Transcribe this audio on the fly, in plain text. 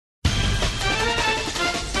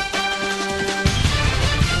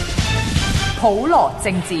普羅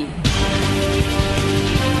政治，民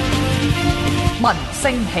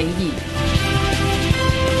聲起義。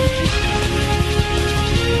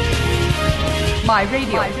My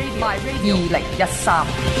Radio 2013。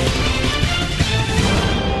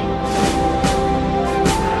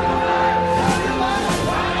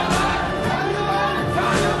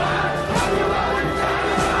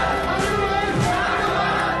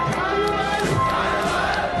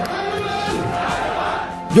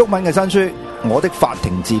毓民嘅新書《我的法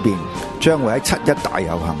庭自辯》將會喺7·1大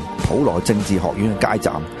遊行普羅政治學院嘅街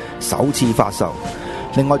站首次發售。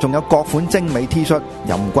另外仲有各款精美 T 恤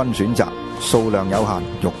任君選擇，數量有限，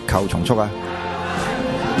欲購從速啊！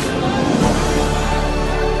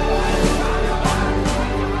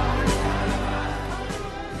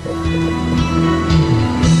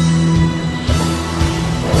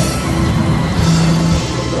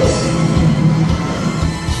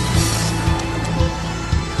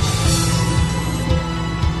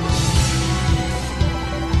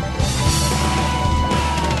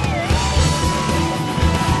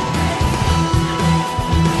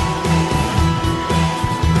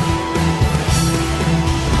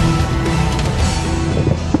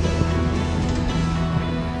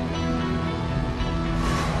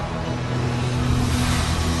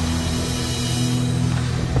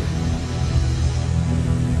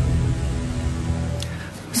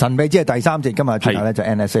神秘之係第三節，今日主題咧就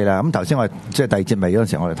NSA 啦。咁頭先我即係第二節尾嗰陣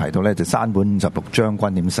時，我哋提到咧就山本56將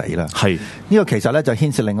軍點死啦。係呢個其實咧就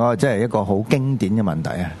牽涉另外即係一個好經典嘅問題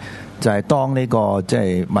啊，就係當呢個即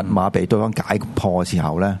係密碼被對方解破嘅時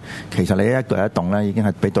候咧，其實你一舉一動咧已經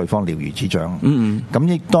係俾對方了如指掌。咁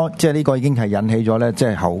亦當即係呢個已經係引起咗咧，即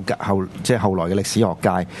係後來嘅歷史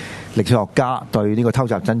學家對呢個偷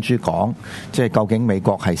襲珍珠港，即係究竟美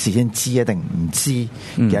國係事先知一定唔知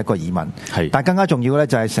嘅一個疑問。但係更加重要嘅咧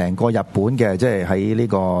就係成個日本嘅即係喺呢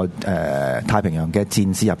個太平洋嘅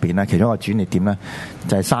戰事入邊咧，其中一個轉捩點咧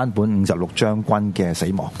就係山本56將軍嘅死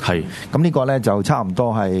亡。咁呢個咧就差唔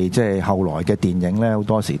多係即係後來嘅電影咧，好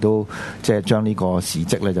多時都即係將呢個事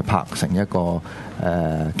蹟咧就拍成一個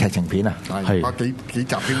劇情片啊，係拍幾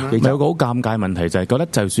集添啦。有個好尷尬問題就係覺得，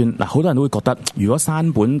就算嗱，好多人都會覺得，如果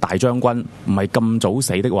山本大將軍唔係咁早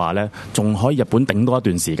死的話咧，仲可以日本頂多一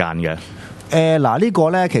段時間嘅。嗱呢個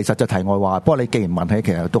咧其實就題外話，不過你既然問起，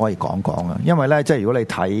其實都可以講講啊。因為咧，即係如果你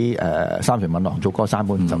睇三船敏郎做嗰個山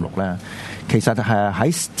本56咧，其實係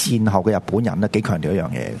喺戰後嘅日本人咧幾強調一樣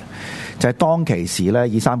嘢嘅，就係當其時咧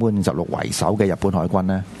以山本56為首嘅日本海軍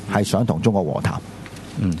咧係想同中國和談。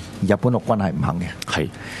日本陸軍係唔肯嘅，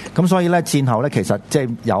咁所以咧戰後咧其實即係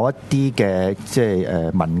有一啲嘅即係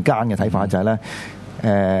民間嘅睇法就係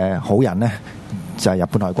咧好人咧就係日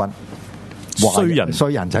本海軍，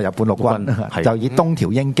衰人就係日本陸軍，就以東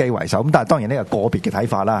條英機為首。咁但係當然呢個個別嘅睇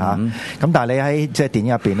法啦嚇。咁但係你喺即係電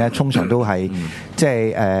影入邊咧，通常都係即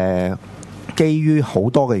係基於好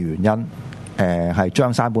多嘅原因。係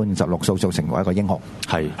將山本56塑造成為一個英雄，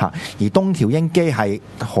而東條英機係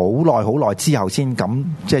好耐之後先咁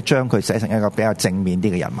即係將佢寫成一個比較正面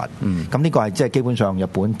啲嘅人物。咁呢個係即係基本上日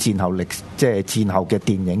本戰後即係戰後嘅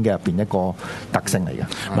電影嘅入邊一個特性嚟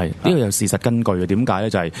嘅。係呢個有事實根據嘅。點解咧？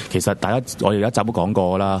就係其實我哋有一集都講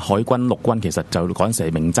過啦，海軍陸軍其實就嗰陣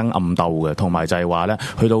時係明爭暗鬥嘅，同埋就係話咧，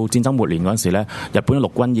去到戰爭末年嗰陣時咧，日本嘅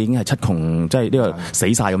陸軍已經係七窮，即係呢個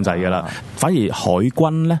死晒咁滯㗎啦。反而海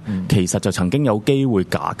軍咧，其實就曾經有機會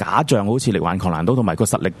假象好似力挽狂瀾都，同埋個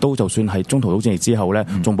實力都就算係中途島戰役之後咧，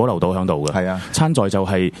仲保留到喺度嘅。參在就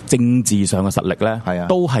係政治上嘅實力咧，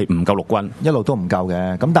都係唔夠陸軍，一路都唔夠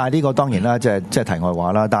嘅。咁但係呢個當然啦，即係題外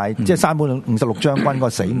話啦。但係即係山本56將軍個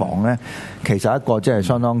死亡咧，其實一個即係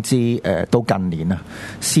相當之到近年啊，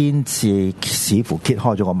先至似乎揭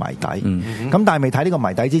開咗個謎底。咁但係未睇呢個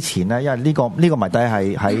謎底之前呢，因為呢個謎底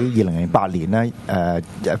係喺2008年咧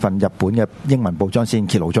一份日本嘅英文報章先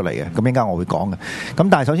揭露出嚟嘅。咁陣間我會講嘅。咁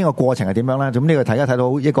但係首先個過程係點樣咧？咁呢個大家睇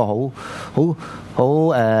到一個好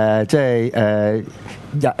即係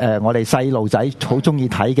我哋細路仔好中意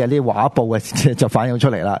睇嘅呢啲畫報嘅就反映出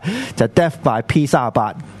嚟啦，就 Death by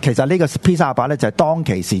P38。其實呢個 P38咧就係當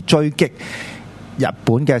其時追擊日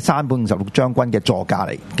本嘅山本56將軍嘅座駕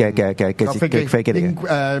嚟嘅飛機嚟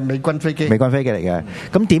嘅，美軍飛機嚟嘅。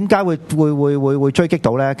咁點解會追擊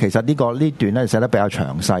到咧？其實呢段咧寫得比較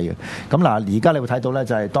詳細嘅。咁嗱，而家你會睇到咧，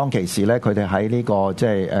就係當其時咧，佢哋喺呢個即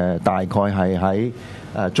係大概係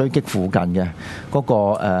喺追擊附近嘅嗰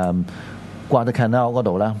個Guadalcanal 嗰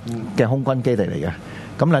度咧嘅空軍基地嚟嘅。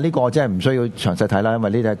咁嗱，呢個即係唔需要詳細睇啦，因為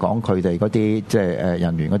呢啲係講佢哋嗰啲即係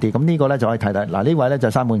人員嗰啲。咁呢個咧就可以睇睇。嗱，呢位咧就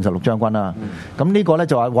係山本56將軍啦。咁呢個咧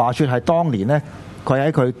就話説係當年咧，佢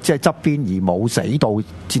喺佢即係側邊而冇死到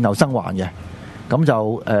戰後生還嘅。咁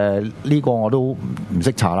就呢個我都唔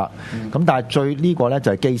識查啦。咁但係呢個咧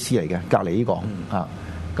就係機師嚟嘅，隔離呢個嚇。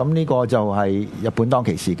咁呢個就係日本當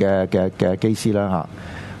其時嘅機師啦嚇。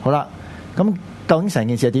好啦，咁究竟成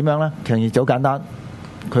件事係點樣咧？其實就好簡單，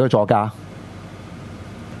佢個座駕，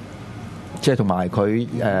即係同埋佢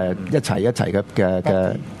一齊嘅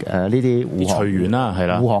呢啲護航員啦，係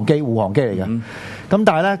啦，護航機嚟嘅。咁但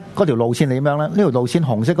係咧，嗰條路線點樣咧？呢條路線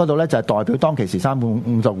紅色嗰度咧就係代表當其時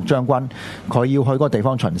356將軍佢要去嗰個地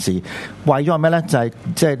方巡視，為咗咩咧？就係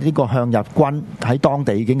即係呢個向日軍喺當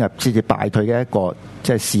地已經係節節敗退嘅一個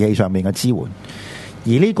即係士氣上面嘅支援。而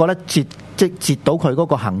呢個咧截到佢嗰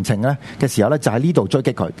個行程咧嘅時候咧，就喺呢度追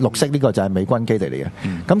擊佢。綠色呢個就係美軍基地嚟嘅。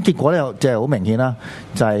咁結果咧就係好明顯啦，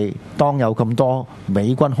就係當有咁多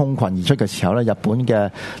美軍空群而出嘅時候咧，日本嘅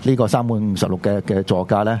呢個356嘅座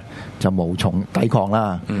駕咧就無從抵抗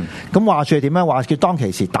啦。咁話說係點樣？話說當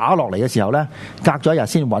其時打落嚟嘅時候咧，隔咗一日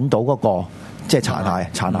先揾到嗰個即係殘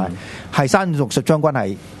骸，係360將軍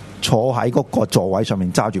係坐喺嗰個座位上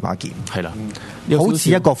面揸住把劍，係啦，好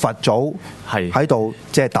似一個佛祖喺度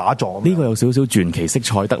即係打坐。呢個有少少傳奇色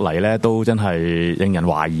彩得嚟咧，都真係令人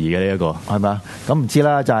懷疑嘅呢一個係咪啊？咁唔知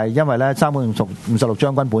啦，就係因為咧356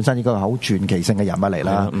將軍本身應該係好傳奇性嘅人物嚟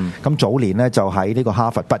啦。咁早年咧就喺呢個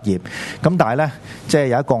哈佛畢業，咁但係咧即係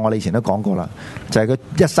有一個我哋以前都講過啦，就係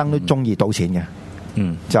佢一生都中意賭錢嘅。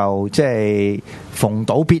就即係逢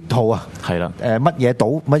賭必吐啊！係啦，乜嘢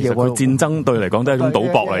賭乜嘢？佢戰爭對嚟講都係一種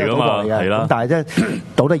賭博嚟噶嘛，係啦。咁但係即係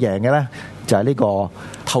賭得贏嘅咧，就係呢個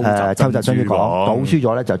偷襲先講，賭輸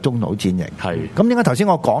咗咧就中途戰役。係咁點解頭先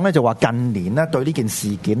我講咧就話近年咧對呢件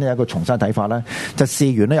事件咧有一個重新睇法咧，就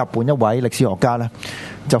試完咧日本一位歷史學家咧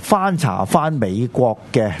就翻查翻美國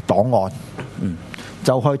嘅檔案。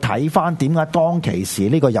就去睇翻點解當其時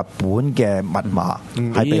呢個日本嘅密碼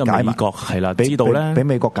係被解密，係啦，知道咧俾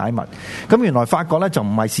美國解密。咁原來發覺咧就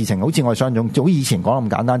唔係事情好似我想象早以前講咁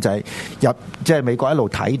簡單，就係即係美國一路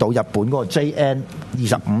睇到日本嗰個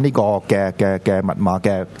JN25呢個嘅密碼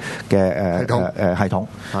嘅系統。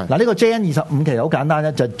嗱呢個 JN25其實好簡單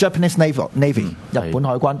啫，就係 Japanese Navy 日本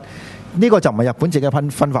海軍。呢個就唔係日本自己嘅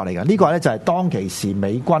分法嚟嘅，呢個咧就係當其時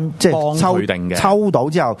美軍即係抽到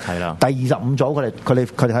之後，第25組佢哋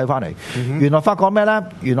睇翻嚟，原來發覺咩咧？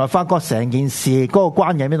原來發覺成件事嗰個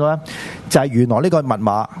關鍵喺邊度咧？就係原來呢個密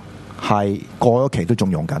碼係過咗期都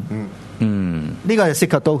仲用緊。呢個就涉及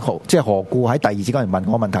到即係何故喺第二節嗰陣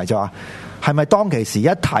問我問題就話。係咪當其時一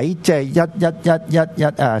睇即係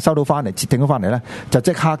一收到翻嚟截停咗翻嚟咧，就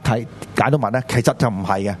即刻睇解到密咧？其實就唔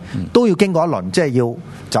係嘅，都要經過一輪，即係要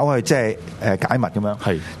走去即係解密咁樣。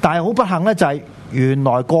係，但係好不幸咧，就係原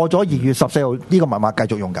來過咗2月14號呢個密碼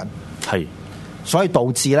繼續用緊。係，所以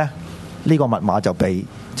導致咧呢個密碼就被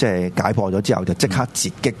即係解破咗之後，就即刻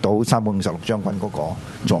截擊到356將軍嗰個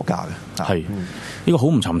座駕嘅。係，呢個好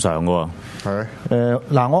唔尋常嘅。係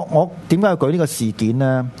嗱，我點解要舉呢個事件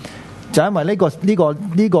咧？就因為呢個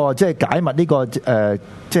即係解密呢個即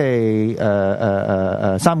係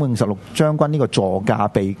356將軍呢個座駕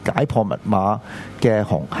被解破密碼嘅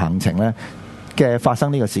行程咧嘅發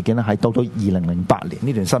生呢個事件咧，係到2008年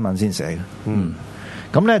呢段新聞先寫嘅。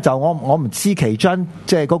咁咧就我唔知其中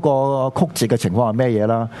即係嗰個曲折嘅情況係咩嘢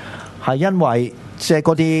啦，係因為即係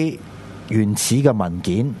嗰啲原始嘅文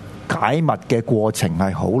件。解密嘅過程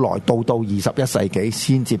係好耐，到21世紀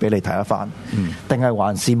先至俾你睇得翻，定係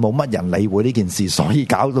還是冇乜人理會呢件事，所以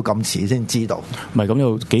搞到咁遲先知道？唔係咁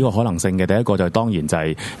有幾個可能性嘅。第一個就係當然就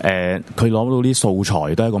係佢攞到啲素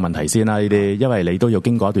材都係一個問題先啦。呢啲因為你都要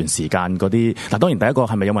經過一段時間嗰啲。嗱當然第一個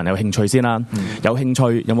係咪有冇人有興趣先啦？有興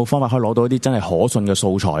趣有冇方法可以攞到一啲真係可信嘅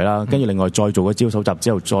素材啦？跟住另外再做個資料搜集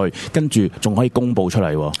之後，再跟住仲可以公佈出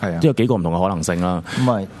嚟，都有幾個唔同嘅可能性啦。唔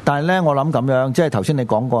係，但係咧我諗咁樣，即係頭先你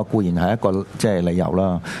講過固然係一個即係理由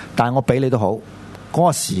啦，但係我俾你都好，嗰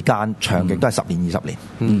個時間長極都係10年20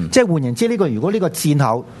年，即係換言之，呢個如果呢個戰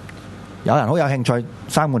後有人好有興趣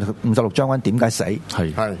，356將軍點解死？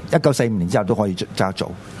係1945年之後都可以揸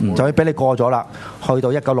做，就要俾你過咗啦。去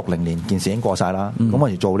到1960年，件事已經過晒啦。咁我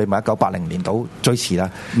哋做你咪1980年到最遲啦。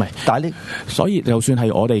唔係，但係所以就算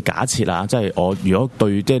係我哋假設啦，即係我如果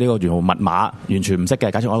對即係呢個元號密碼完全唔識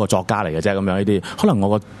嘅，假設我係一個作家嚟嘅啫，咁樣呢啲，可能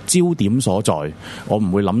我個焦點所在，我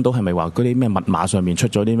唔會諗到係咪話嗰啲咩密碼上面出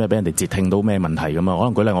咗啲咩俾人哋截聽到咩問題咁啊？可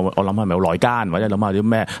能舉例我諗係咪有內奸，或者諗下啲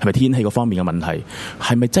咩係咪天氣嗰方面嘅問題，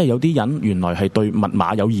係咪真係有啲人原來係對密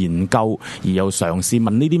碼有研究，而又嘗試問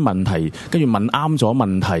呢啲問題，跟住問啱咗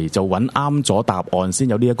問題就揾啱咗答案，先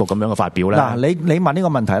有呢一個咁樣嘅發表咧。嗱，你問呢個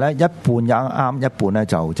問題咧，一半有啱，一半咧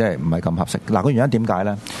就即係唔係咁合適。嗱，個原因點解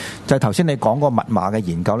咧？就係頭先你講個密碼嘅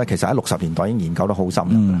研究咧，其實喺60年代已經研究得好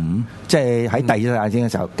深。即係喺第二次大戰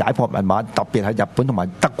嘅時候解破密碼，特別係日本同埋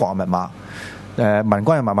德國密碼。民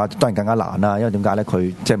軍嘅密碼當然更加難啦，因為點解咧？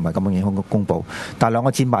佢即係唔係咁樣影響公佈。但係兩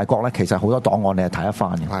個戰敗國咧，其實好多檔案你係睇得翻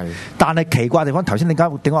嘅。係。但係奇怪嘅地方，頭先點解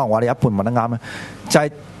話你一半問得啱咧？就係、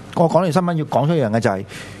是、我講呢條新聞要講出一樣嘅就係、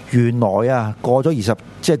是，原來啊過咗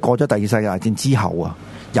過咗第二次世界大戰之後啊，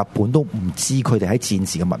日本都唔知佢哋喺戰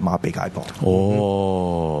時嘅密碼被解剖。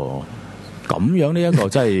哦。咁樣呢一個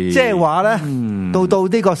真係，即係話咧，到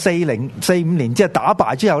呢個45年之後打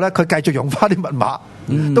敗之後咧，佢繼續用翻啲密碼，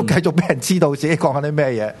都繼續俾人知道自己講緊啲咩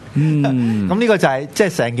嘢。咁呢個就係即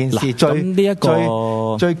係成件事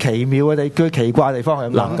最奇妙嘅最奇怪嘅地方係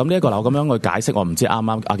咁。嗱，咁呢一個我咁樣去解釋，我唔知啱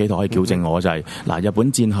啱阿紀陶可以矯正我就係嗱，日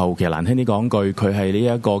本戰後其實難聽啲講句，佢係呢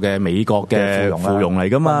一個嘅美國嘅附庸嚟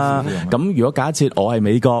噶嘛。咁如果假設我係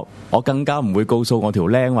美國，我更加唔會告訴我條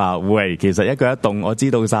僆話，喂，其實一舉一動我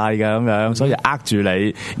知道晒嘅咁樣。所以呃住你，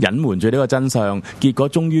隱瞞住呢個真相，結果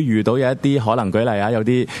終於遇到有一啲可能舉例啊，有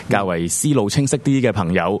啲較為思路清晰啲嘅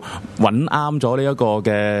朋友揾啱咗呢一個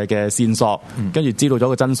嘅線索，跟住知道咗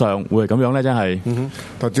個真相，會係咁樣咧？真係。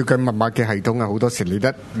但照佢密碼嘅系統啊，好多時你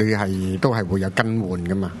係都係會有更換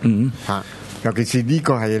噶嘛。嚇。尤其是呢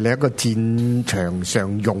個係你一個戰場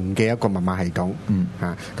上用嘅一個密碼系統，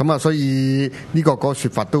咁啊，所以呢個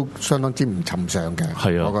説法都相當之唔尋常嘅。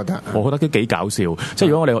係啊，我覺得都幾搞笑。即係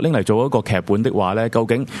如果我哋拎嚟做一個劇本的話咧，究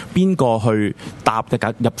竟邊個去答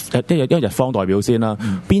一日方代表先啦？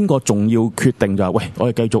邊個仲要決定就係喂，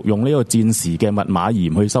我哋繼續用呢個戰時嘅密碼而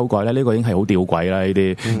唔去修改咧？呢個已經係好吊詭啦！呢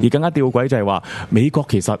啲而更加吊詭就係話美國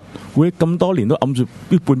其實會咁多年都揞住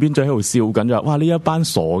半邊嘴喺度笑緊，就話哇呢一班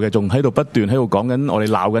傻嘅仲喺度不斷喺度講緊我哋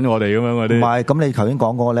鬧緊我哋咁樣嗰啲，唔係咁你頭先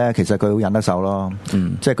講過咧，其實佢好忍得手咯。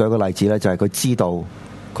即係舉個例子咧，就係佢知道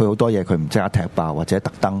佢好多嘢佢唔即刻踢爆或者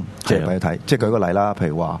特登即係俾佢睇。即係舉個例啦，譬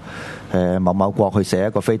如話某某國去射一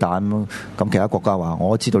個飛彈咁，其他國家話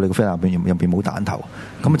我知道你個飛彈入邊冇彈頭，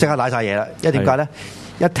咁即刻瀨晒嘢啦。因為點解咧？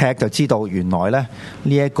一踢就知道原來咧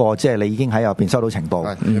呢一個即係你已經喺入邊收到情報，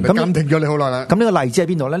咁監聽咗你好耐啦。咁呢個例子喺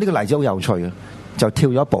邊度咧？呢個例子好有趣嘅。就跳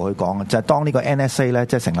咗一步去講，就係當呢個 NSA 咧，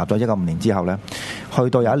即係成立咗15年之後咧，去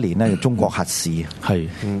到有一年咧，就中國核試，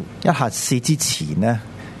一核試之前咧，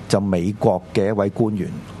就美國嘅一位官員，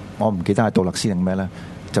我唔記得係杜勒斯定咩咧，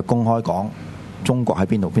就公開講中國喺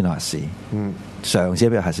邊度核試，嘗試喺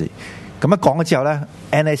邊度核試。咁一講咗之後咧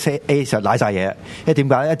 ，NSA 就瀨晒嘢，因為點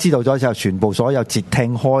解咧？一知道咗之後，全部所有接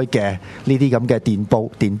聽開嘅呢啲咁嘅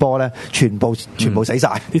電波咧，全部死晒，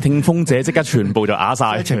啲聽風者即刻全部就啞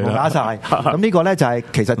晒，全部啞晒。咁呢個咧就係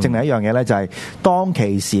其實證明一樣嘢咧，就係當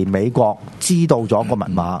其時美國知道咗個密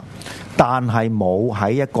碼，但係冇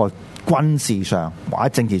喺一個軍事上或者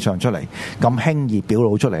政治上出嚟咁輕易表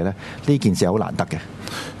露出嚟咧，呢件事係好難得嘅。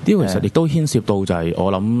呢個其實亦都牽涉到就係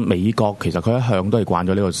我諗美國其實佢一向都係慣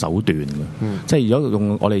咗呢個手段嘅，即係如果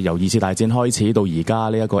用我哋由2次大戰開始到而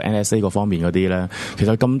家呢一個 NSA 嗰方面嗰啲咧，其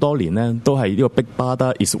實咁多年咧都係呢個 Big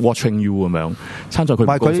Brother is watching you 咁樣，參在佢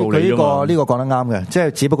告訴你㗎嘛。佢呢個講得啱嘅，即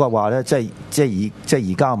係只不過話咧，即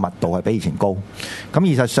係而家嘅密度係比以前高。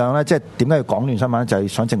咁事實上咧，即係點解要講段新聞咧？就係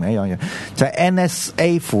想證明一樣嘢，就係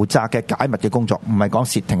NSA 負責嘅解密嘅工作，唔係講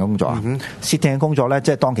竊聽嘅工作啊。竊聽嘅工作咧，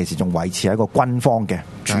即係當其時仲維持喺一個軍方嘅。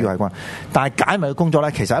主要係軍，但係解密嘅工作咧，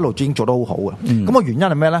其實一路已經做得好好嘅。咁個原因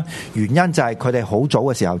係咩咧？原因就係佢哋好早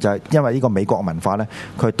嘅時候就係因為呢個美國嘅文化咧，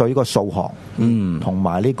佢對呢個數學同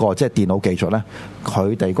埋呢個即係電腦技術咧，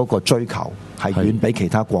佢哋嗰個追求係遠比其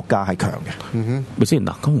他國家係強嘅。咪先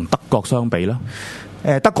嗱，咁同德國相比咧？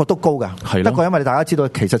德國都高㗎，德國因為大家知道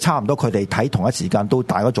其實差唔多，佢哋睇同一時間都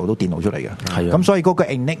大家做到電腦出嚟嘅，咁所以嗰個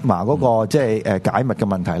Enigma 嗰個即係解密嘅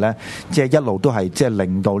問題咧，即係一路都係即係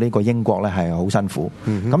令到呢個英國咧係好辛苦。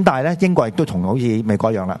咁但係咧，英國亦都同好似美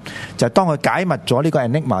國一樣啦，就係當佢解密咗呢個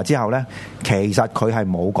Enigma 之後咧，其實佢係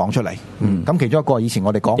冇講出嚟。咁其中一個以前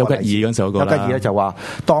我哋講過112嗰陣時嗰個啦，112咧就話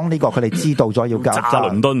當呢個佢哋知道咗要炸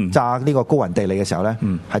倫敦、炸呢個高雲地利嘅時候咧，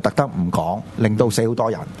係特登唔講，令到死好多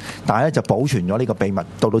人，但係咧就保存咗呢個秘密。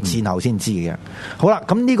到戰後先知嘅。好啦，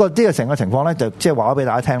咁呢個成個情況咧，就即係話咗俾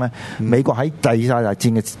大家聽咧。美國喺第二次世界大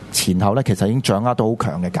戰嘅前後咧，其實已經掌握到好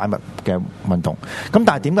強嘅解密嘅運動。咁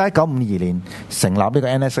但係點解喺1952年成立呢個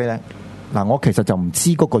NSA 咧？嗱，我其實就唔知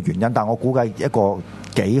嗰個原因，但我估計一個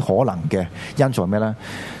幾可能嘅因素係咩咧？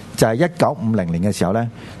就係1950年嘅時候咧，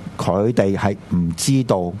佢哋係唔知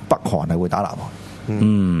道北韓係會打南韓。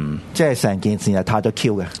即係成件事係太咗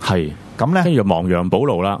Q 嘅。係。咁咧，跟住就亡羊補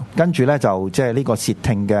牢啦。跟住咧就即係呢個竊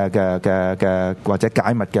聽嘅或者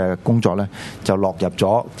解密嘅工作咧，就落入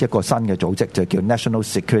咗一個新嘅組織，就叫 National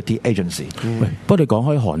Security Agency。不過你講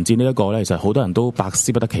開韓戰呢一個咧，其實好多人都百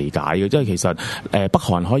思不得其解嘅，即係其實北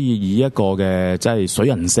韓可以以一個嘅即係水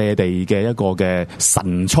人瀉地嘅一個嘅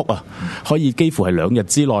神速啊，可以幾乎係2日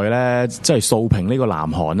之內咧，即係掃平呢個南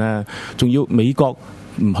韓咧，仲要美國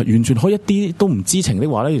唔係完全可以一啲都唔知情的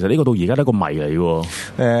話咧，其實呢個到而家都係一個謎嚟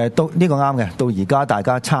嘅。都呢個啱嘅。到而家大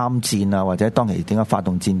家參戰啊，或者當其點解發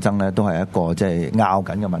動戰爭咧，都係一個即係拗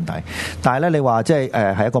緊嘅問題。但係咧，你話即係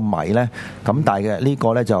係一個謎咧，咁但係嘅呢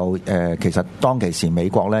個咧就其實當其時美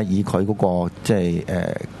國咧以佢嗰個即係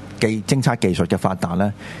偵測技術嘅發達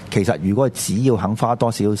咧，其實如果只要肯花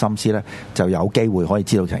多少心思咧，就有機會可以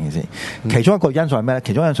知道成件事。其中一個因素係咩咧？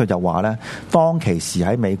其中一個因素就話咧，當其時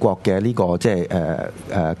喺美國嘅呢個即係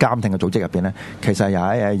監聽嘅組織入邊咧，其實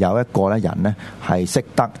有一個咧人咧係識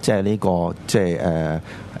得即係呢個即係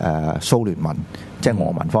蘇聯文，即係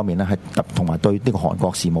俄文方面咧，係同埋對呢個韓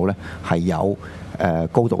國事務咧係有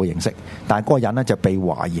高度嘅認識，但係嗰個人咧就被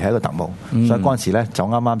懷疑係一個特務，所以嗰陣時咧就啱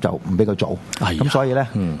啱就唔俾佢做，咁所以咧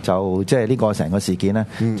就即係呢個成個事件咧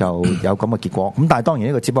就有咁嘅結果。咁但係當然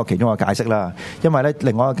呢個只不過其中一個解釋啦，因為咧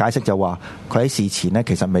另外一個解釋就話佢喺事前咧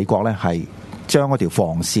其實美國咧係將嗰條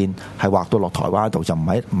防線係畫到落台灣度，就唔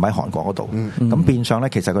喺韓國嗰度。咁變相咧，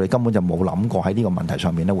其實佢哋根本就冇諗過喺呢個問題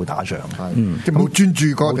上面咧會打仗，即係冇專注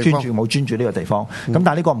嗰個地方，冇專注呢個地方。咁但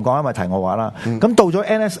係呢個唔講，因為題外話啦。咁到咗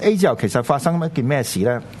NSA 之後，其實發生一件咩事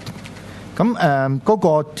咧？咁嗰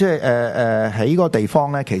個即係喺個地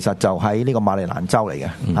方咧，其實就喺呢個馬里蘭州嚟嘅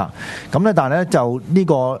嚇。咁咧，但係咧就呢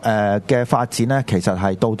個嘅發展咧，其實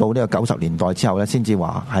係到呢個90年代之後咧，先至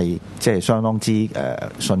話係即係相當之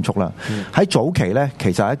迅速啦。喺早期咧，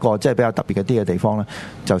其實係一個即係比較特別嘅啲嘅地方咧，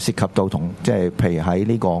就涉及到同即係譬如喺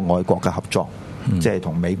呢個外國嘅合作。即係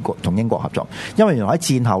同美國、同英國合作，因為原來喺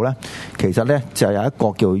戰後咧，其實咧就有一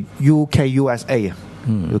個叫 UKUSA 啊，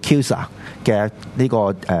叫 CUSA 嘅呢個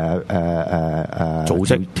組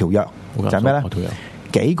織條約，就係咩咧？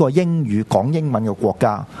幾個講英文嘅國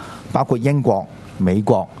家，包括英國、美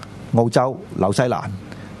國、澳洲、紐西蘭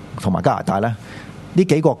同埋加拿大咧，呢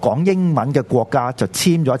幾個講英文嘅國家就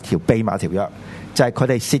簽咗一條秘密條約，就係佢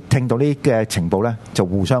哋竊聽到呢嘅情報咧，就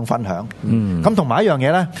互相分享。咁同埋一樣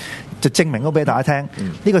嘢咧，就證明咗俾大家聽，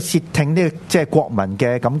呢個竊聽呢即係國民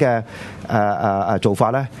嘅咁嘅做法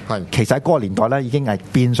咧，其實喺嗰個年代咧已經係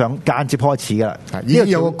變相間接開始㗎啦。已經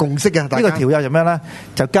有個共識嘅。呢個條約就咩咧？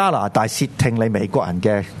就加拿大竊聽你美國人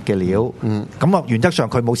嘅料。咁啊，原則上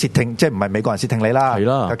佢冇竊聽，即係唔係美國人竊聽你啦。係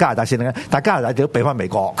啦，加拿大竊聽咧，但係加拿大都俾翻美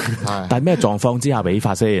國。但係咩狀況之下俾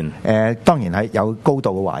法先？當然係有高度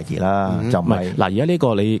嘅懷疑啦，就唔係嗱。而家呢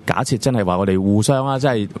個你假設真係話我哋互相啊，即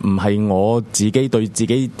係唔係我自己對自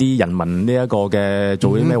己啲人民呢一個嘅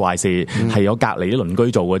做啲咩壞事，係有隔離啲鄰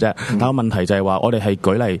居做嘅啫。但係問題就係話，我哋係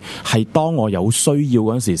舉例，係當我有需要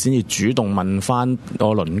嗰陣時，先至主動問翻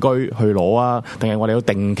我鄰居去攞啊，定係我哋有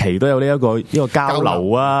定期都有呢一個交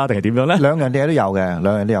流啊，定係點樣咧？兩樣嘢都有嘅，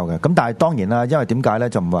兩樣都有嘅。咁但係當然啦，因為點解咧？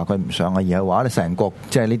就唔係話佢唔想啊，而係話咧成個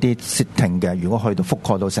即係呢啲竊聽嘅，如果去到覆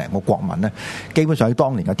蓋到成個國民咧，基本上喺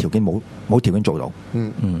當年嘅條件冇條件做到。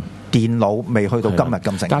電腦未去到今日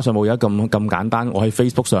咁成，加上冇而家咁簡單，我喺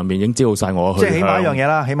Facebook 上面已經知道晒我去。即係起碼一樣嘢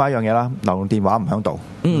啦，流動電話唔響度，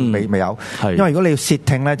未有。因為如果你要竊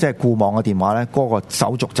聽咧，即係固網嘅電話咧，嗰個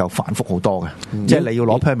手續就繁複好多嘅。即係你要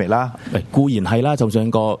攞 permit 啦。固然係啦，就算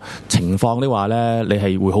個情況的話咧，你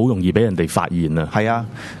係會好容易俾人哋發現啊。係啊，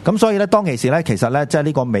咁所以咧，當其時咧，其實咧，即係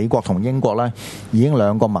呢個美國同英國咧，已經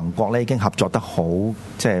兩個盟國咧已經合作得好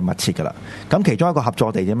即係密切㗎啦。咁其中一個合作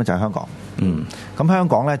地點咧就係香港。咁香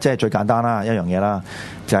港咧即係最簡單啦，一樣嘢啦，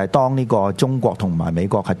就係當呢個中國同埋美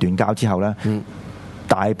國係斷交之後咧，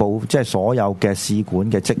大部即係所有嘅使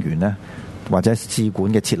館嘅職員咧，或者使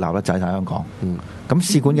館嘅設立咧，就喺香港。咁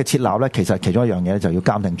使館嘅設立咧，其實其中一樣嘢咧，就要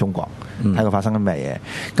監聽中國，睇佢發生緊咩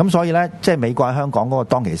嘢。咁所以咧，即係美國喺香港嗰個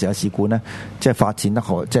當其時嘅使館咧，即係發展得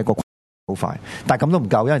好，即係個好快。但係咁都唔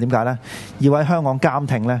夠，因為點解咧？要喺香港監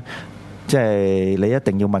聽咧。即係你一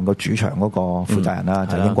定要問個主場嗰個負責人啦，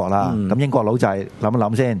就係英國啦。咁英國佬就係諗一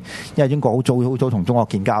諗先，因為英國好早同中國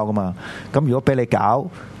建交噶嘛。咁如果俾你搞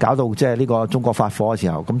到即係呢個中國發火嘅時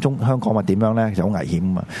候，咁香港咪點樣咧？就好危險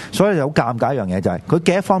啊嘛。所以就好尷尬一樣嘢就係，佢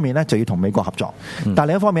嘅一方面咧就要同美國合作，但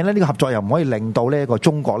另一方面咧呢個合作又唔可以令到呢個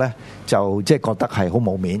中國咧就即係覺得係好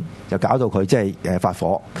冇面，就搞到佢即係發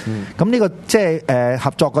火。咁呢個即係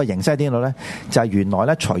合作嘅形式喺邊度咧？就係原來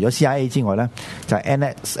咧除咗 CIA 之外咧，就係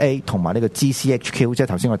NSA 同埋呢個 GCHQ， 即係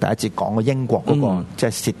頭先我第一節講嘅英國嗰個即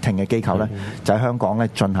係竊聽嘅機構咧，就喺香港咧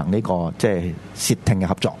進行呢個即係竊聽嘅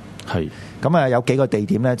合作。係咁啊，有幾個地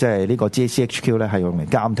點咧，即係呢個 GCHQ 咧係用嚟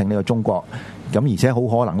監聽呢個中國，咁而且好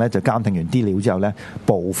可能咧就監聽完啲料之後咧，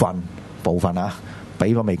部分啊，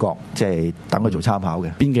俾咗美國，即係等佢做參考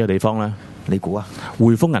嘅。邊幾個地方咧？你估啊？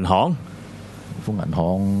匯豐銀行。匯豐銀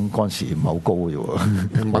行嗰陣時唔係好高嘅啫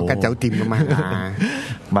喎，某間酒店㗎嘛，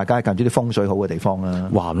唔係梗係近住啲風水好嘅地方啦。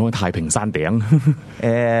哇！咁太平山頂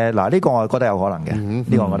嗱呢個我覺得有可能嘅，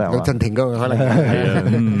呢個我覺得有可能。有震停嗰個可能係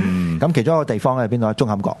啊。咁其中一個地方係邊度啊？鐘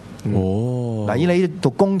坎角。哦，嗱，以你讀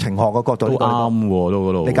工程學嘅角度，都啱喎，都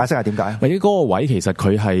嗰度。你解釋下點解？或者嗰個位其實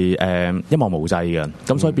佢係一望無際嘅，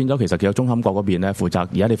咁所以變咗其實佢有鐘坎角嗰邊咧負責。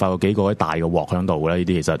而家你發覺幾個大嘅鑊喺度咧，呢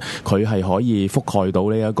啲其實佢係可以覆蓋到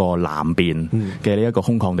呢一個南邊嘅呢一個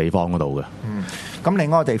空曠地方嗰度嘅。咁另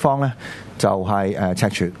外一個地方咧就係赤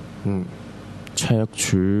柱。赤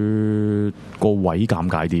柱個位尷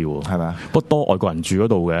尬啲喎，係咪啊？不過多外國人住嗰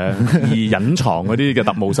度嘅，而隱藏嗰啲嘅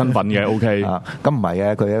特務身份嘅 OK。咁唔係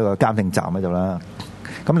嘅，佢有一個監聽站喺度啦。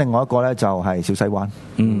咁另外一個咧就係小西灣。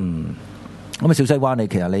咁啊，小西灣你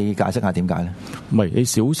其實你解釋下點解咧？唔係你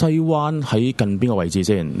小西灣喺近邊個位置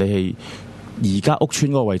先？你係而家屋村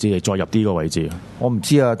嗰個位置，係再入啲個位置？我唔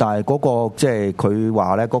知啊，但係嗰個即係佢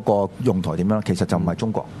話咧嗰個用途點樣？其實就唔係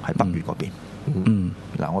中國，係北越嗰邊。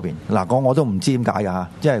嗱嗰邊嗱我都唔知點解㗎嚇，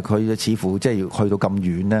因為佢似乎即係要去到咁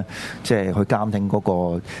遠咧，即係去監聽嗰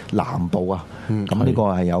個南部啊。咁呢個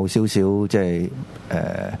係有少少即係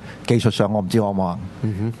技術上我唔知可唔可行。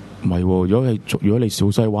唔係喎，如果你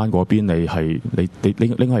小西灣嗰邊，你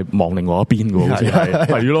係望另外一邊嘅，好似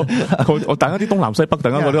係咯。我大家啲東南西北，突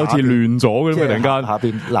然間我都好似亂咗嘅，突然間下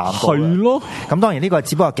邊南部係咯。咁當然呢個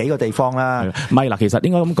只不過幾個地方啦。唔係嗱，其實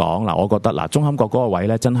應該咁講嗱，我覺得嗱，鐘坎角嗰個位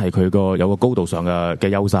咧，真係佢有個高度上嘅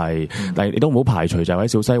優勢。但係你都唔好排除就喺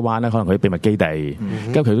小西灣咧，可能佢啲秘密基地，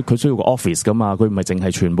因為佢需要個 office 噶嘛，佢唔係淨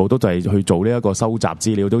係全部都就係去做呢一個收集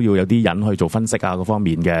資料，都要有啲人去做分析啊嗰方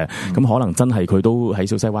面嘅。咁可能真係佢都喺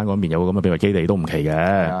小西灣嗰邊有個咁嘅秘密基地都唔奇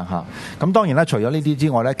嘅。咁當然啦，除咗呢啲之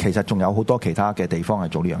外咧，其實仲有好多其他嘅地方係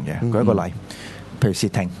做呢樣嘢。舉一個例，譬如竊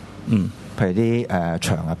聽，譬如啲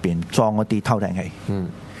牆入邊裝一啲偷聽器。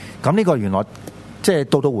咁呢個原來即係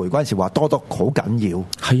到回歸時話多得好緊要，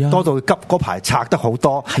係啊，多到急嗰排拆得好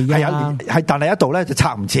多，係啊，係但係一度咧就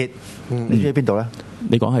拆唔切。你知邊度咧？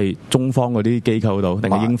你講係中方嗰啲機構度，定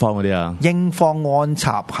係英方嗰啲啊？英方安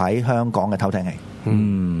插喺香港嘅偷聽器。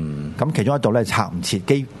咁其中一度咧拆唔切，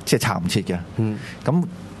即係拆唔切嘅。咁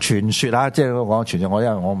傳說啊，即係講傳說，我因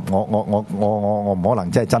為我唔可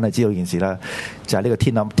能即係真係知道呢件事啦，就係呢個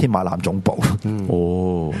天馬南總部。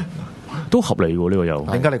哦。都合理喎，呢個又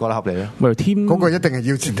點解你覺得合理咧？咪天嗰個一定係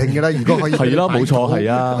要竊聽嘅啦，如果可以係啦，冇錯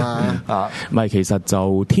係啊。唔係其實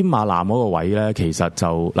就天馬南嗰個位咧，其實就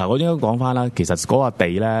嗱，我應該講翻啦。其實嗰個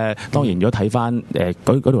地咧，當然如果睇翻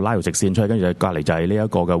嗰條拉條直線出去，跟住隔離就係呢一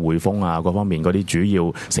個嘅匯豐啊，各方面嗰啲主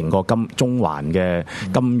要成個中環嘅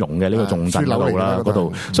金融嘅呢個重鎮嗰度啦，嗰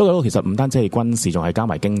度。所以嗰度其實唔單止係軍事，仲係加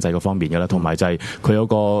埋經濟嗰方面嘅啦，同埋就係佢有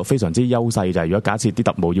個非常之優勢，就係如果假設啲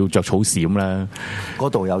特務要着草閃咧，嗰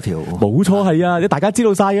度有條。冇錯係啊，大家知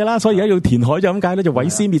道晒㗎啦，所以而家要填海就咁解咧，就毀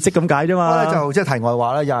屍滅跡咁解啫嘛。就即係題外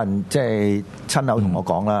話啦，有人即係親口同我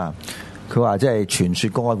講啦，佢話即係傳說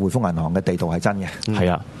嗰個匯豐銀行嘅地道係真嘅。係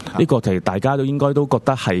啊，呢個就係大家都應該都覺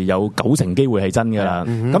得係有90%機會係真㗎啦。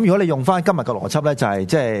咁如果你用翻今日嘅邏輯咧，就係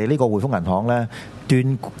即係呢個匯豐銀行咧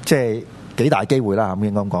斷即係。幾大機會啦，咁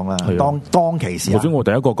應該咁講啦。當其時，頭先我第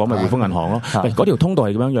一個講咪匯豐銀行咯。嗰條通道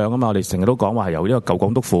係咁樣樣啊嘛，我哋成日都講話係由呢個舊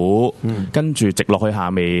港督府，跟住直落去下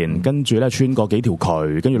面，跟住咧穿過幾條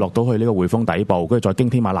渠，跟住落到去呢個匯豐底部，跟住再經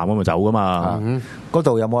天馬南咁就走噶嘛。嗰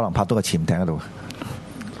度有冇可能拍到個潛艇喺度？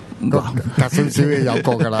隔少少嘅有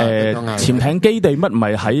過㗎啦。潛艇基地乜唔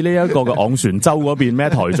係喺呢一個嘅昂船洲嗰邊咩？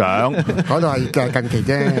台長嗰度係近期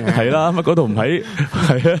啫。係啦，乜嗰度唔喺？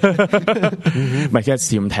係啊，唔係其實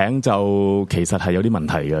潛艇就其實係有啲問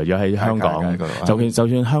題嘅，如果喺香港，就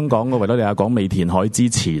算香港個維多利亞港未填海之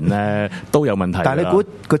前咧，都有問題。但係你估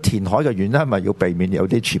個填海嘅原因係咪要避免有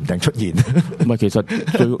啲潛艇出現？唔係，其實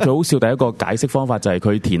最好笑第一個解釋方法就係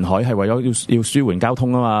佢填海係為咗要舒緩交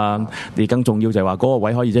通啊嘛。而更重要就係話嗰個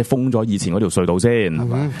位可以即係封咗以前嗰條隧道先，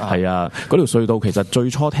係啊，嗰條隧道其實最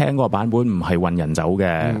初聽嗰個版本唔係運人走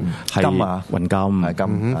嘅，係運金，係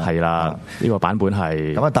金，係啦，呢個版本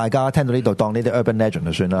係。咁啊，大家聽到呢度當呢啲 urban legend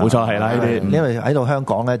就算啦。冇錯，係啦，呢啲，因為喺度香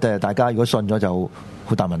港咧，即係大家如果信咗就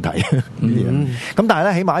好大問題。咁但係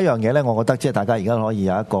咧，起碼一樣嘢咧，我覺得即係大家而家可以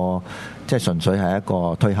有一個，即係純粹係一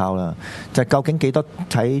個推敲啦，就係究竟幾多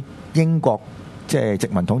喺英國即係殖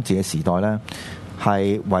民統治嘅時代咧，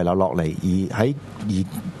係遺留落嚟，而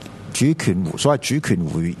主權所謂主權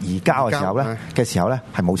回移交嘅時候咧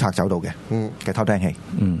係冇拆走到嘅嘅偷聽器。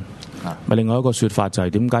咪另外一個説法就係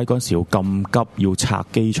點解嗰陣時要咁急要拆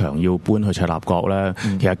機場要搬去赤鱲角咧？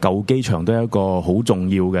其實舊機場都係一個好重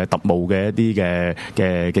要嘅特務嘅一啲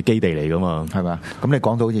嘅基地嚟噶嘛，係嘛？咁你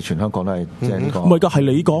講到好似全香港都係即係呢個，唔係㗎，係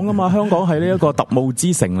你講噶嘛？香港係呢一個特務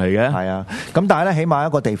之城嚟嘅，係啊。咁但係咧，起碼一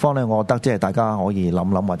個地方咧，我覺得即係大家可以諗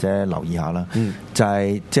諗或者留意下啦。就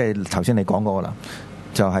係即係頭先你講嗰個啦，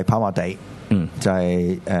就係跑馬地，就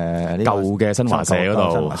係舊嘅新華社嗰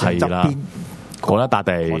度係啦。嗰一笪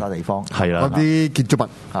地，嗰笪地方係啦，嗰啲建築物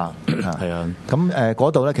係啊。咁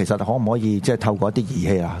嗰度咧，其實可唔可以即係透過一啲儀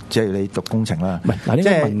器啊？即係你讀工程啦，即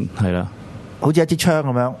係係啦，好似一支槍咁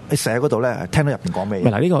樣，你射喺嗰度咧，聽到入邊講咩？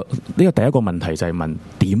嗱，呢個第一個問題就係問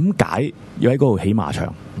點解要喺嗰度起馬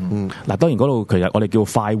場？嗱，當然嗰度其實我哋叫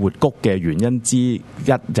快活谷嘅原因之一，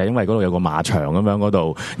就係因為嗰度有個馬場咁樣嗰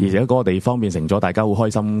度，而且嗰個地方變成咗大家好開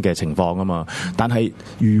心嘅情況啊嘛。但係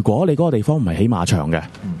如果你嗰個地方唔係起馬場嘅，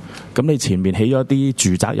咁你前面起咗啲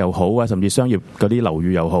住宅又好啊，甚至商業嗰啲樓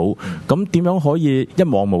宇又好，咁點樣可以一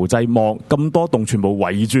望無際望咁多棟全部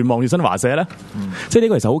圍住望住新華社咧？即係呢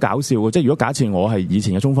個其實好搞笑嘅。即係如果假設我係以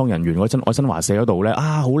前嘅中方人員，我新華社嗰度咧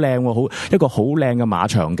好靚喎，好一個好靚嘅馬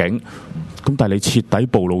場景。咁但係你徹底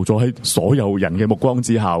暴露咗喺所有人嘅目光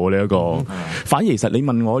之下喎，呢一個。反而其實你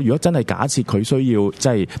問我，如果真係假設佢需要即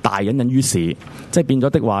係大隱隱於市，即係變咗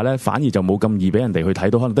的話咧，反而就冇咁易俾人哋去睇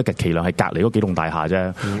到，可能得極其量係隔離嗰幾棟大廈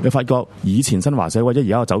啫。你發覺以前新華社或者而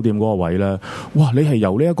家個酒店嗰個位咧，哇！你係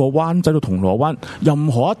由呢一個灣仔到銅鑼灣，任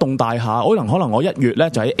何一棟大廈，可能我1月咧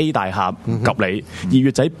就喺 A 大廈及你，2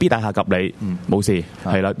月就喺 B 大廈及你，冇事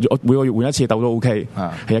係啦。我每個月換一次竇都 OK。係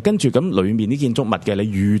啊，跟住咁裡面啲建築物嘅，你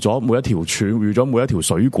預咗每一條柱，預咗每一條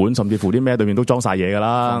水管，甚至乎啲咩裏面都裝晒嘢㗎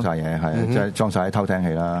啦，裝晒嘢係即係裝晒啲偷聽器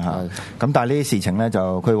啦嚇。咁但係呢啲事情咧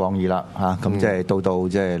就虛往矣啦嚇。咁即係到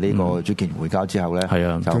即係呢個主權回交之後咧，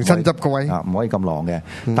重新執個位唔可以咁狼嘅。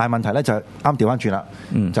但係問題咧就啱調翻轉啦，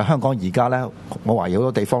就香港而家咧，我懷疑好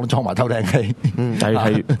多地方都裝埋偷聽器，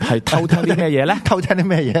係偷聽啲咩嘢咧？偷聽啲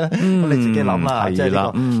咩嘢咧？咁你自己諗啦，即係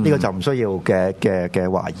呢個就唔需要嘅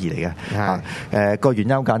懷疑嚟嘅。個原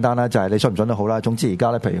因好簡單啦，就係你信唔信都好啦。總之而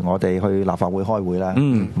家咧，譬如我哋去立法會開會啦，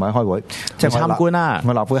唔係開會，即係參觀啦。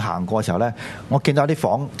我立法會行過嘅時候咧，我見到有啲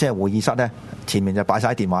房即係會議室咧，前面就擺晒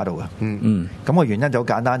喺電話度嘅。咁個原因就好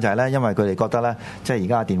簡單，就係咧，因為佢哋覺得咧，即係而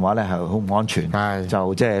家嘅電話咧係好唔安全，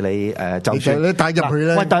就即係你就算你帶入去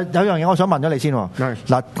咧。喂，但有樣嘢我想問咗你先喎。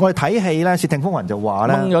嗱，我哋睇戲咧，竊聽風雲就話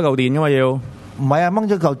咧，掹咗嚿電㗎嘛要。唔係啊，掹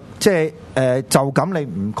咗嚿即係就咁你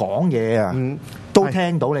唔講嘢啊，都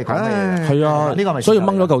聽到你講嘢。係啊，呢個咪所以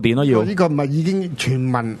掹咗嚿電咯要。呢個唔係已經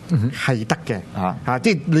全文係得嘅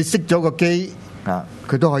即係你熄咗個機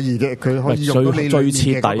佢都可以嘅，佢可以用到你最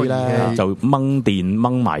徹底咧，就掹電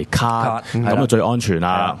掹埋卡，咁就最安全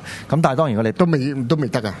啦。咁但係當然我哋都未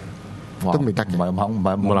得啊。都未得，唔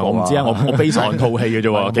係我唔知啊，我 base on套戲嘅啫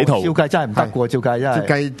喎，幾套照計真係唔得嘅，照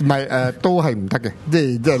計唔係都係唔得嘅，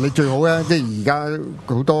即係你最好咧，即係而家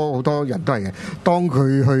好多人都係嘅。當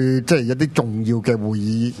佢去即係一啲重要嘅會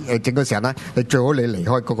議整個時候咧，你最好你離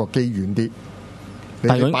開嗰個機遠啲。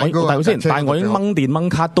但係我已經掹電掹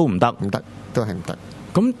卡都唔得，都係唔得。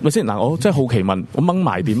咁咪先嗱，我真係好奇問，我掹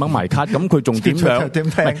埋電掹埋卡，咁佢仲點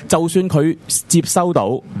樣？就算佢接收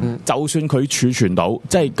到，就算佢儲存到，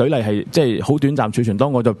即係舉例係即係好短暫儲存，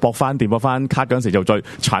當我就駁翻電駁翻卡嗰陣時，就再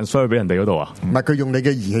transfer 俾人哋嗰度啊？唔係佢用你嘅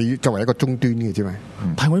儀器作為一個終端嘅啫嘛。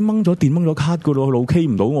但係我已經掹咗電掹咗卡噶咯，老 K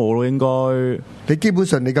唔到我咯，應該。你基本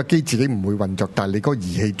上你個機自己唔會運作，但係你個儀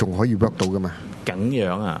器仲可以 work 到噶嘛？咁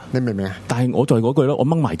樣啊？你明唔明啊？但係我就係嗰句咯，我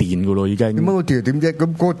掹埋電噶咯，已經。你掹個電點啫？咁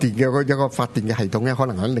嗰個電嘅有個發電嘅系統咧，可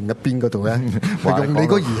能喺另一邊嗰度咧，用你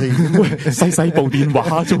個儀器細部電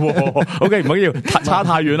話啫。OK， 唔好要差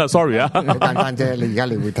太遠啦，sorry 啊。好簡單啫，你而家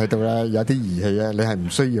你會睇到咧，有啲儀器咧，你係唔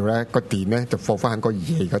需要咧個電咧，就放翻喺個儀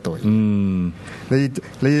器嗰度。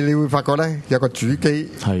你會發覺咧，有個主機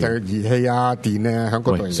就儀器啊、電啊喺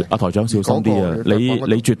嗰度。阿台長小心啲啊！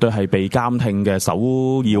你絕對係被監聽嘅首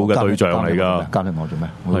要嘅對象嚟㗎。監聽我做咩？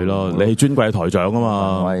係咯，你係尊貴嘅台長啊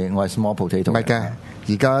嘛。我係 small potato。唔係嘅，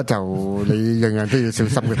而家就你樣樣都要小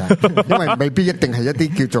心嘅啦，因為未必一定係一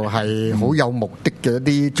啲叫做係好有目的嘅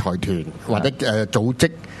一啲財團或者組織，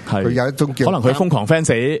佢有一種叫可能佢瘋狂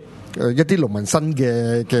fans。一啲農民新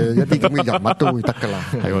嘅一啲咁嘅人物都會得噶啦。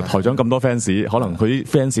係喎，台長咁多 fans，可能佢啲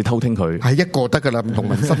fans 偷聽佢。係一個得噶啦，農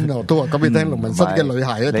民新我都話咁你聽農民新嘅女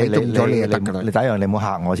孩咧睇中咗你就得噶啦。你第一樣你唔好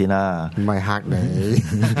嚇我先啦。唔係嚇你，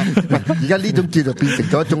而家呢種叫做變成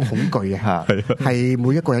咗一種恐懼啊，係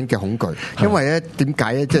每一個人嘅恐懼。因為咧點解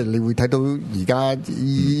解咧？即係你會睇到而家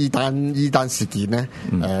依單事件咧，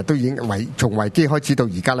都已經從維基開始到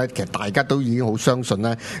而家咧，其實大家都已經好相信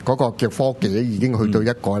咧，嗰個嘅科技咧已經去到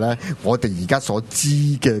一個咧，我哋而家所知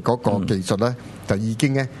嘅嗰個技術咧，就已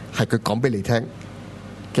經咧係佢講俾你聽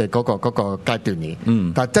嘅嗰個階段嚟。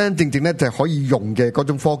但係真真正正咧就係可以用嘅嗰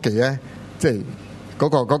種科技咧，即係嗰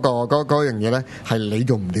樣嘢咧，係你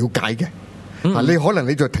仲唔了解嘅。你可能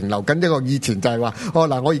你就停留緊一個以前就係話，我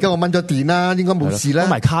而家我掹咗電啦，應該冇事啦，掹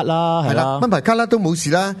埋卡啦，係啦，掹埋卡啦都冇事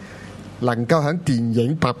啦。能夠喺電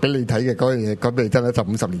影拍俾你睇嘅嗰樣嘢，講俾你真係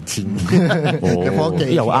50年前嘅科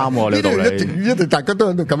技又啱喎，呢度一直大家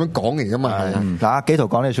都喺度咁樣講嚟噶嘛。嗱，紀陶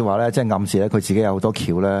講呢句説話咧，即係暗示咧，佢自己有好多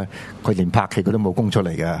橋咧，佢連拍戲佢都冇供出嚟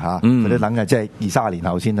嘅嚇。佢都等嘅，即係20-30年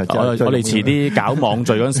後先啊。我哋遲啲搞網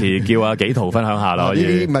聚嗰陣時，叫阿紀陶分享下啦。呢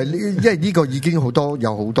啲唔係，因為呢個已經有好多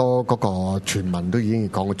嗰個傳聞都已經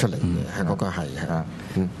講咗出嚟嘅，嗰個係啊。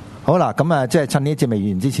好啦，咁啊，即係趁呢節未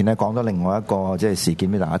完之前咧，講咗另外一個即係事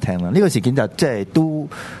件俾大家聽啦。呢個事件就即係都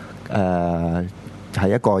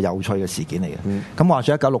係一個有趣嘅事件嚟嘅。咁話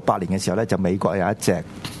說1968年嘅時候咧，就美國有一隻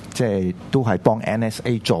即係都係幫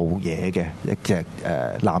NSA 做嘢嘅一隻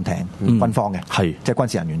艦艇，軍方嘅，係即係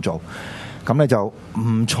軍事人員做。咁咧就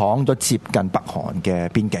誤闖咗接近北韓嘅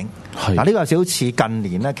邊境。嗱，呢個有少少似近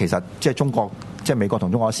年咧，其實即係中國。即係美國同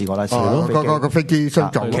中國試過啦，個飛機相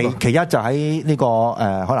撞。其一就喺呢個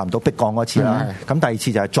海南島迫降嗰次啦，咁第二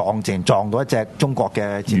次就係撞到一隻中國嘅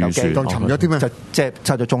戰鬥機，撞沉咗添啊！就即係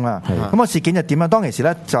抽咗鐘啦。咁個事件就點樣？當其時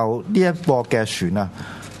咧，就呢一個嘅船啊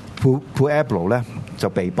Pueblo 咧就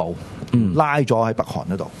被捕，拉咗喺北韓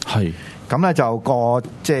嗰度。係。咁咧就個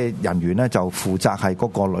即係人員咧就負責係嗰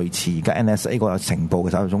個類似嘅 NSA 個情報嘅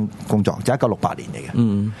手中工作，就1968年嚟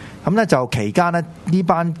嘅。咁咧就期間咧呢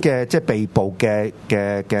班嘅即係被捕嘅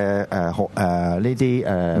呢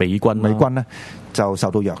啲美軍咧就受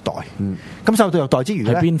到虐待。咁受到虐待之餘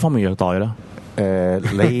咧，喺邊方面虐待咧？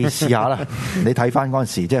你試下啦，你睇翻嗰陣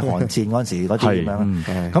時，即係韓戰嗰陣時嗰啲點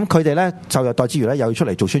樣？咁佢哋咧受虐待之餘咧，又要出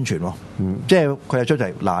嚟做宣傳喎。即係佢又出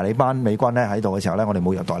嚟嗱，你班美軍咧喺度嘅時候咧，我哋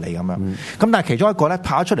冇虐待你咁樣。咁但係其中一個咧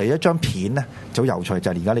拍咗出嚟一張片咧，就好有趣，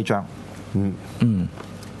就係而家呢張。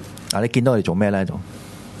嗱，你見到佢哋做咩咧？就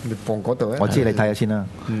你放嗰度咧？我知你睇下先啦。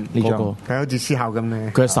呢張係好似思考咁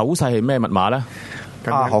咧。佢嘅手勢係咩密碼咧？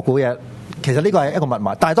何故嘢？其實呢個係一個密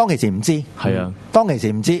碼，但係當其時唔知。係啊，當其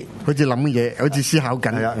時唔知，好似諗嘢，好似思考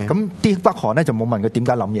緊。係啊，咁啲北韓咧就冇問佢點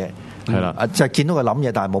解諗嘢。係啦，就係見到佢諗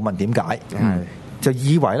嘢，但係冇問點解。就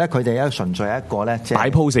以為咧佢哋咧純粹係一個咧即係擺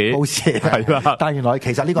pose，係啦。但係原來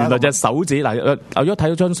其實呢個原來隻手指嗱，如果睇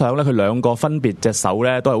到張相咧，佢兩個分別隻手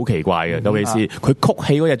咧都係好奇怪嘅，尤其是佢曲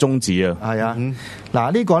起嗰隻中指啊。係啊，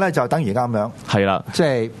嗱呢個咧就等於而家咁樣。係啦，即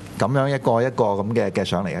係咁樣一個咁嘅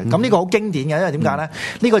相嚟嘅。咁呢個好經典嘅，因為點解咧？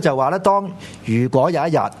呢個就話咧，當如果有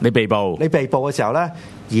一日你被捕嘅時候咧。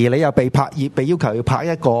而你又被要求要拍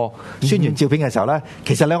一個宣傳照片嘅時候咧，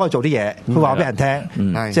其實你可以做啲嘢，佢話俾人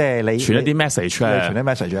聽，即係你傳一啲 message 啊，傳啲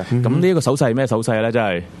message 啊。咁呢個手勢係咩手勢咧？真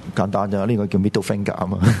係簡單啫，呢個叫 middle finger 啊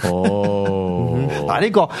嘛。哦，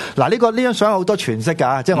呢張相好多詮釋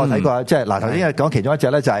㗎，即係我睇過，即係嗱頭先講其中一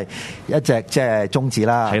隻咧就係一隻即係中指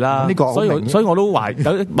啦。係啦，呢個所以我都懷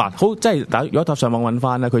有好即係如果上網揾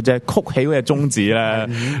翻咧，佢隻曲起嗰隻中指咧，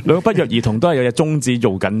兩個不約而同都係有隻中指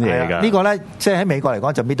做緊嘢㗎。呢個咧即係喺美國嚟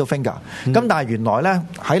講middle finger，咁但係原來咧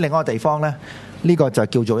喺另外一個地方咧，呢個就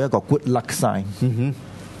叫做一個 good luck sign，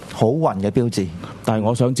好運嘅標誌。但係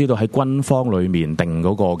我想知道喺軍方裏面定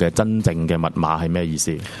嗰個嘅真正嘅密碼係咩意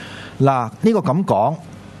思？嗱，呢個咁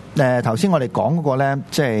講，頭先我哋講嗰個咧，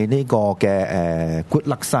即係呢個嘅good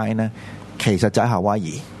luck sign 咧，其實就喺夏威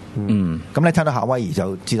夷。咁你聽到夏威夷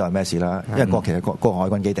就知道係咩事啦，因為其實個海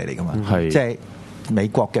軍基地嚟噶嘛，即係。美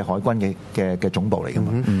國嘅海軍嘅總部嚟噶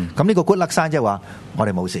嘛？咁呢個 good luck sign 即係話我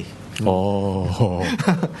哋冇事。哦，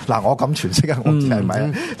嗱，我咁詮釋啊，我唔知係咪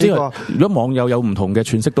呢個？如果網友有唔同嘅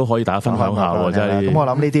詮釋，都可以大家分享下喎。真係。咁我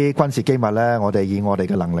諗呢啲軍事機密咧，我哋以我哋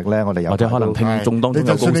嘅能力咧，我哋有或者可能聽眾當中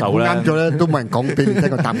有高手咧，啱咗咧，都冇人講俾你聽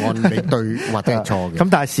個答案，你對或者係錯嘅。咁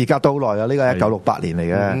但係時隔到好耐啊，呢個1968年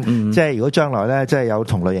嚟嘅，即係如果將來咧，即係有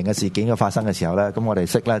同類型嘅事件嘅發生嘅時候咧，咁我哋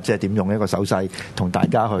識咧，即係點用一個手勢同大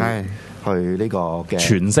家去呢個嘅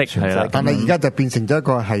詮釋係啦，但係而家就變成咗一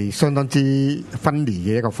個係相當之分離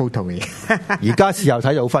嘅一個 photo 嘅。而家事後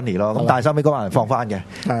睇就好分離咯，咁但係收尾嗰班人放翻嘅，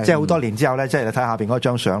即係好多年之後咧，即係你睇下邊嗰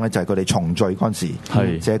張相咧，就係佢哋重聚嗰陣時，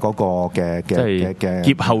即係嗰個嘅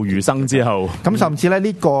劫後餘生之後。咁甚至咧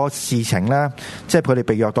呢個事情咧，即係佢哋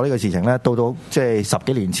被虐待呢個事情咧，到即係10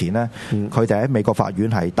幾年前咧，佢哋喺美國法院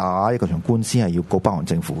係打一個場官司，係要告北韓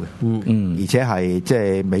政府嘅，而且係即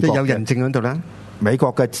係美國有人證喺度啦。美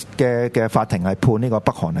國嘅法庭係判呢個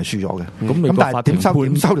北韓係輸咗嘅。咁美國法庭點收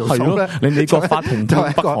條數咧？你美國法庭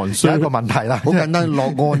判北韓輸，有一個問題啦。好簡單，落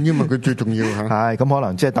案啫嘛，佢最重要嚇。係咁，可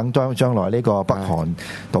能即係等將來呢個北韓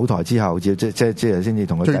倒台之後，即係先至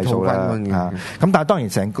同佢計數啦。咁但係當然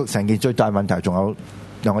成件最大問題仲有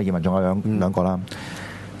兩個疑問，仲有兩個啦，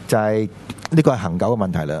就係呢個係恆久嘅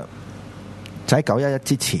問題啦。就喺911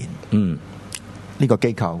之前，呢個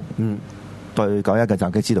機構對911嘅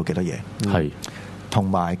襲擊知道幾多嘢？係同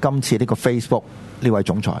埋今次呢個 Facebook 呢位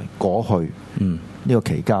總裁過去呢個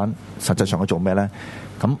期間，實際上佢做咩咧？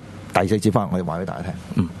咁第四節翻，我哋話俾大家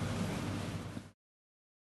聽。